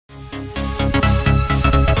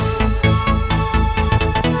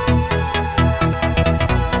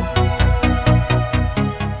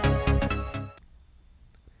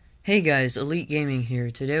Hey guys, Elite Gaming here.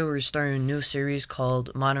 Today we're starting a new series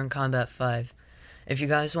called Modern Combat 5. If you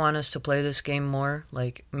guys want us to play this game more,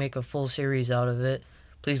 like make a full series out of it,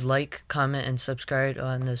 please like, comment, and subscribe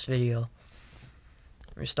on this video.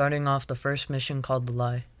 We're starting off the first mission called The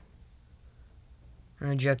Lie. Our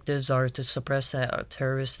objectives are to suppress a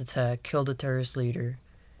terrorist attack, kill the terrorist leader,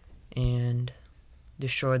 and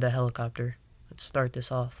destroy the helicopter. Let's start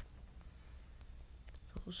this off.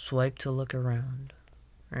 Swipe to look around.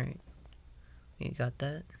 Alright. You got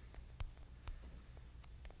that?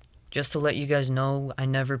 Just to let you guys know, I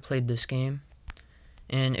never played this game.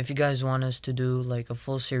 And if you guys want us to do like a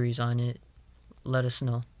full series on it, let us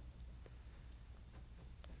know.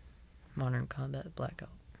 Modern Combat Blackout.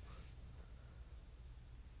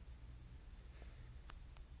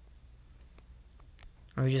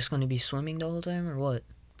 Are we just going to be swimming the whole time or what?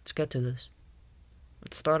 Let's get to this.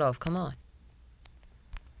 Let's start off, come on.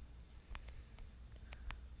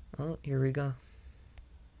 Oh, here we go.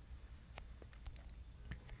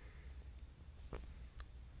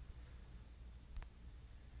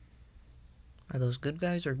 Are those good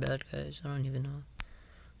guys or bad guys? I don't even know.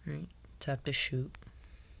 Alright, tap to shoot.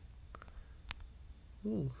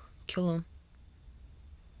 Ooh, kill him.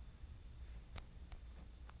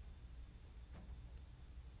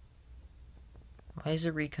 Why is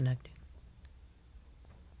it reconnecting?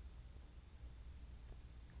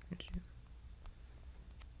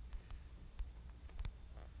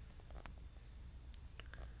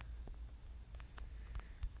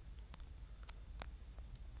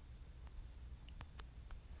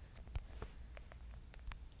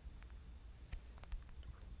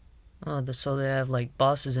 Oh, so they have like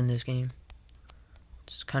bosses in this game.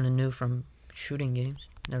 It's kind of new from shooting games.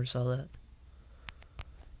 Never saw that.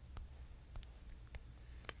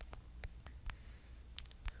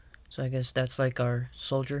 So I guess that's like our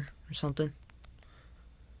soldier or something.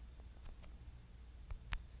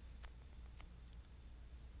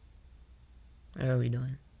 What are we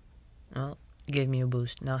doing? Oh, he gave me a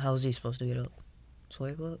boost. Now how's he supposed to get up?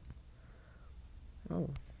 Swipe up? Oh,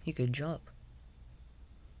 he could jump.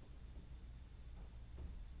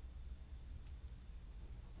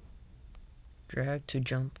 Drag to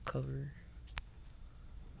jump cover.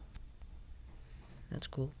 That's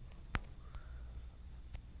cool.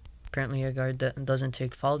 Apparently a guard that doesn't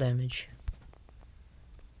take fall damage.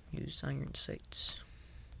 Use iron sights.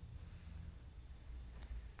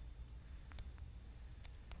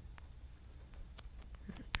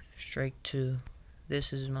 Strike 2.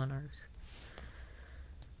 This is Monarch.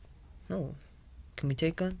 Oh, can we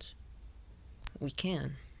take guns? We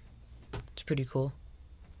can. It's pretty cool.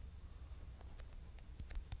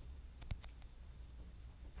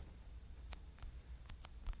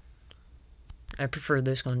 I prefer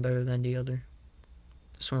this gun better than the other.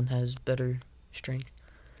 This one has better strength.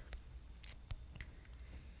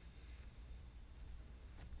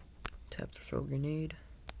 Tap to throw grenade.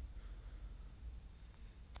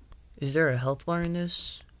 Is there a health bar in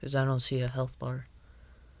this? Because I don't see a health bar.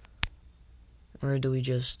 Or do we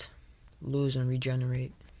just lose and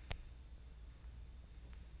regenerate?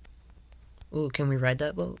 Ooh, can we ride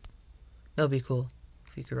that boat? That'd be cool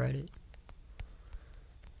if we could ride it.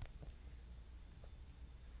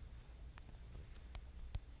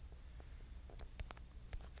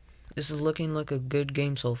 This is looking like a good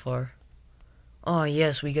game so far. Oh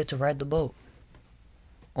yes, we get to ride the boat.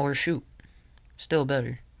 Or shoot. Still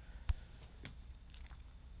better.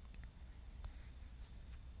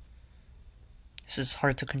 This is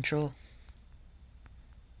hard to control.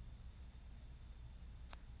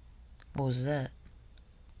 What was that?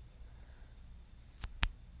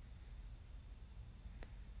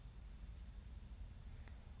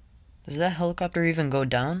 Does that helicopter even go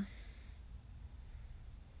down?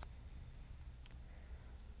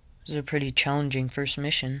 This is a pretty challenging first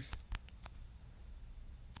mission.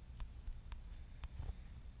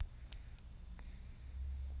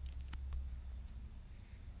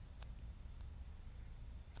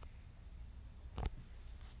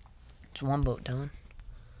 It's one boat down.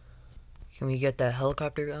 Can we get that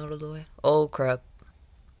helicopter out of the way? Oh crap.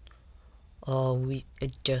 Oh,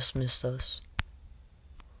 it just missed us.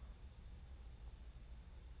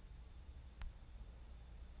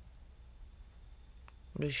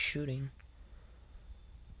 What is shooting?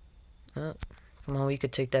 Oh, come on, we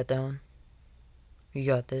could take that down. We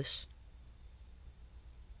got this.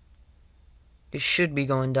 It should be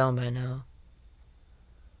going down by now.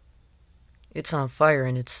 It's on fire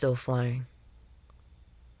and it's still flying.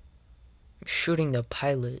 I'm shooting the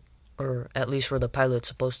pilot, or at least where the pilot's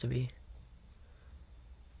supposed to be.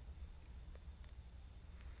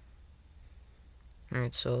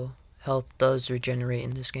 Alright, so health does regenerate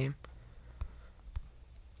in this game.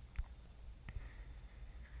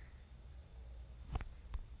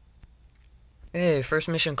 Hey, first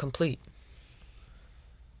mission complete.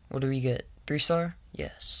 What do we get? 3-star?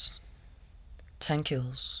 Yes. 10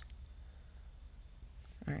 kills.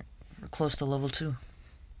 Alright, we're close to level 2.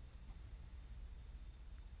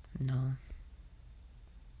 No.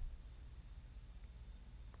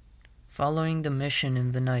 Following the mission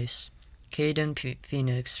in Venice, Cade and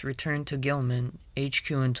Phoenix returned to Gilman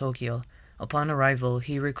HQ in Tokyo. Upon arrival,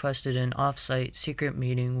 he requested an off-site secret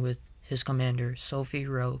meeting with his commander, Sophie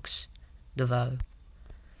Roques DeVal.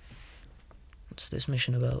 What's this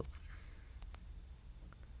mission about?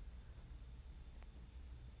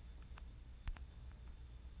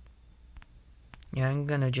 Yeah, I'm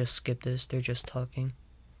gonna just skip this. They're just talking.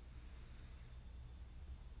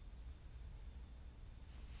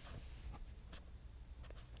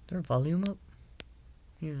 Their volume up?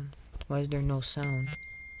 Yeah. Why is there no sound?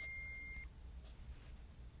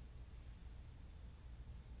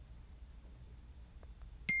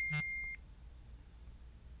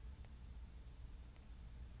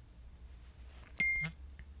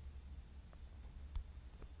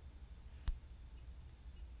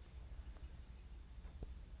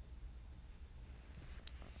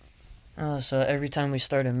 Oh, so every time we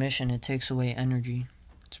start a mission, it takes away energy.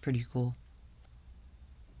 It's pretty cool.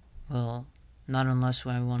 Well, not unless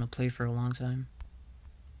I want to play for a long time.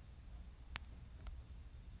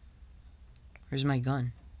 Where's my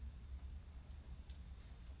gun?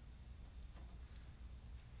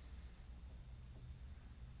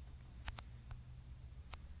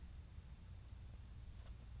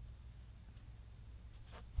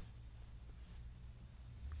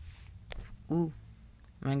 Ooh,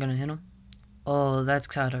 am I gonna hit him? Oh, that's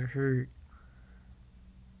kinda hurt.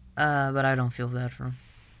 But I don't feel bad for him.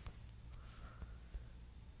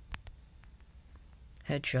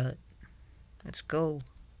 Headshot. Let's go.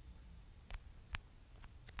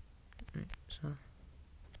 So.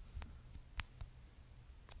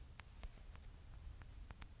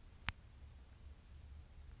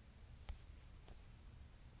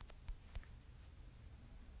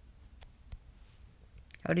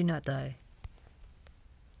 How'd he not die?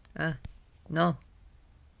 No.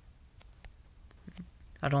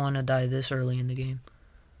 I don't want to die this early in the game.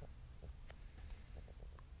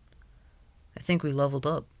 I think we leveled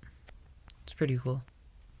up. It's pretty cool.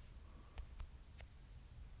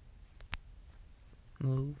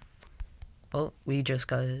 Move. Oh, we just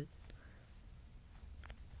got it.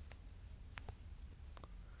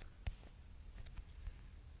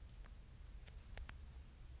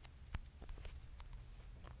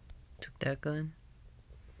 Took that gun.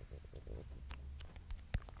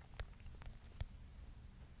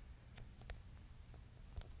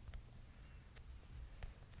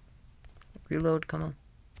 Reload, come on.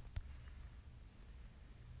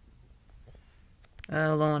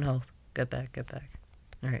 Low on health. Get back, get back.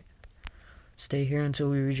 Alright. Stay here until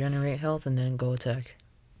we regenerate health and then go attack.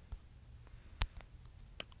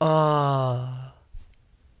 Ah,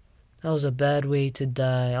 that was a bad way to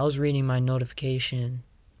die. I was reading my notification.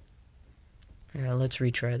 Alright, let's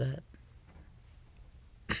retry that.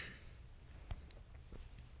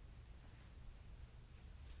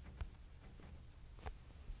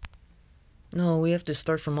 No, we have to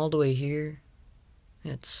start from all the way here.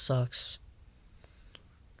 It sucks.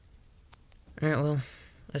 Alright, well,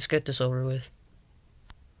 let's get this over with.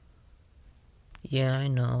 Yeah, I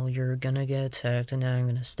know, you're gonna get attacked, and now I'm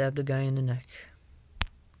gonna stab the guy in the neck.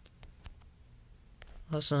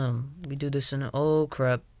 Awesome, we do this in oh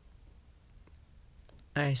crap.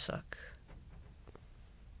 I suck.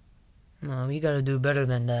 No, we gotta do better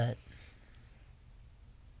than that.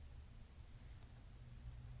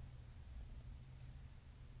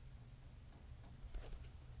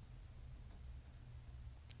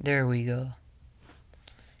 There we go.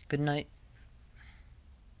 Good night.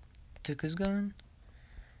 Took his gun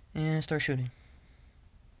and start shooting.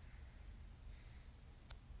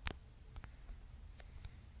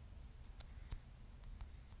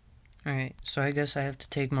 Alright, so I guess I have to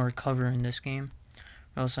take more cover in this game,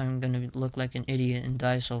 or else I'm gonna look like an idiot and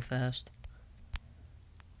die so fast.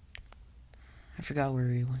 I forgot where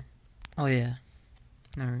we went. Oh yeah,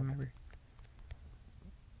 now I remember.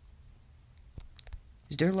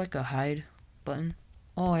 Is there like a hide button?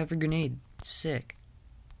 Oh, I have a grenade. Sick.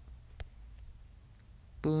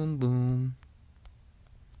 Boom, boom.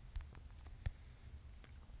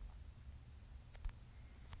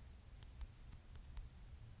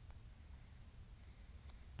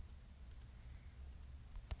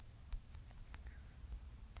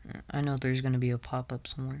 I know there's gonna be a pop-up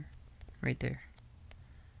somewhere. Right there.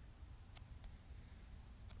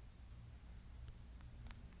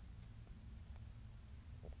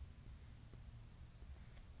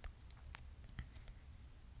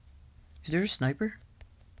 Is there a sniper?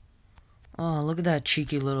 Oh, look at that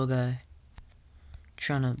cheeky little guy.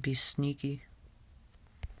 Trying to be sneaky.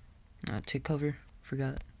 Take cover.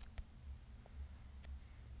 Forgot.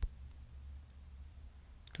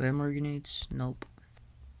 Do I have more grenades? Nope.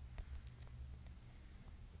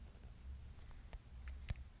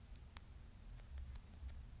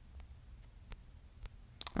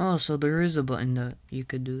 Oh, so there is a button that you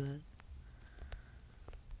could do that.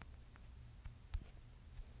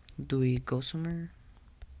 Do we go somewhere?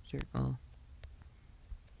 Is there, oh.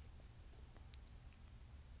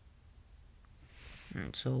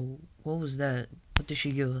 Alright, so what was that? What did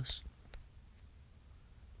she give us?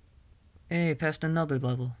 Hey, passed another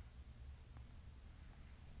level.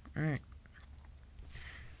 Alright.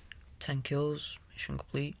 10 kills, mission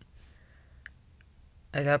complete.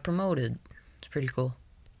 I got promoted. It's pretty cool.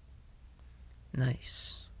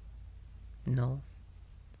 Nice. No.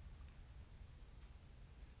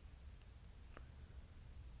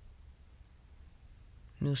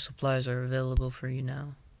 New supplies are available for you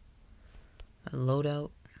now.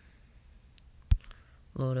 Loadout.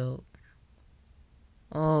 Loadout.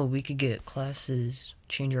 Oh, we could get classes.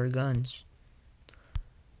 Change our guns.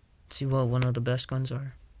 Let's see what one of the best guns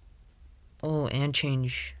are. Oh, and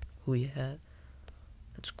change who you have.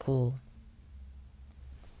 That's cool.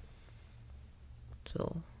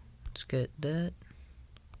 So, let's get that.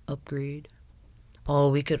 Upgrade. Oh,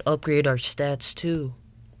 we could upgrade our stats too.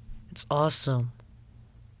 It's awesome.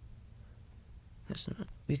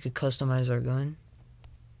 We could customize our gun.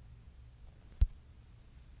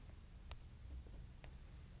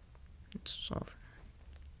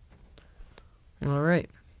 Alright.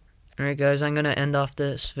 Alright guys, I'm gonna end off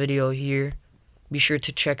this video here. Be sure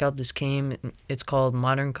to check out this game. It's called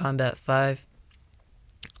Modern Combat 5.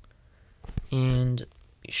 And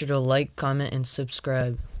be sure to like, comment, and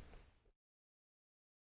subscribe.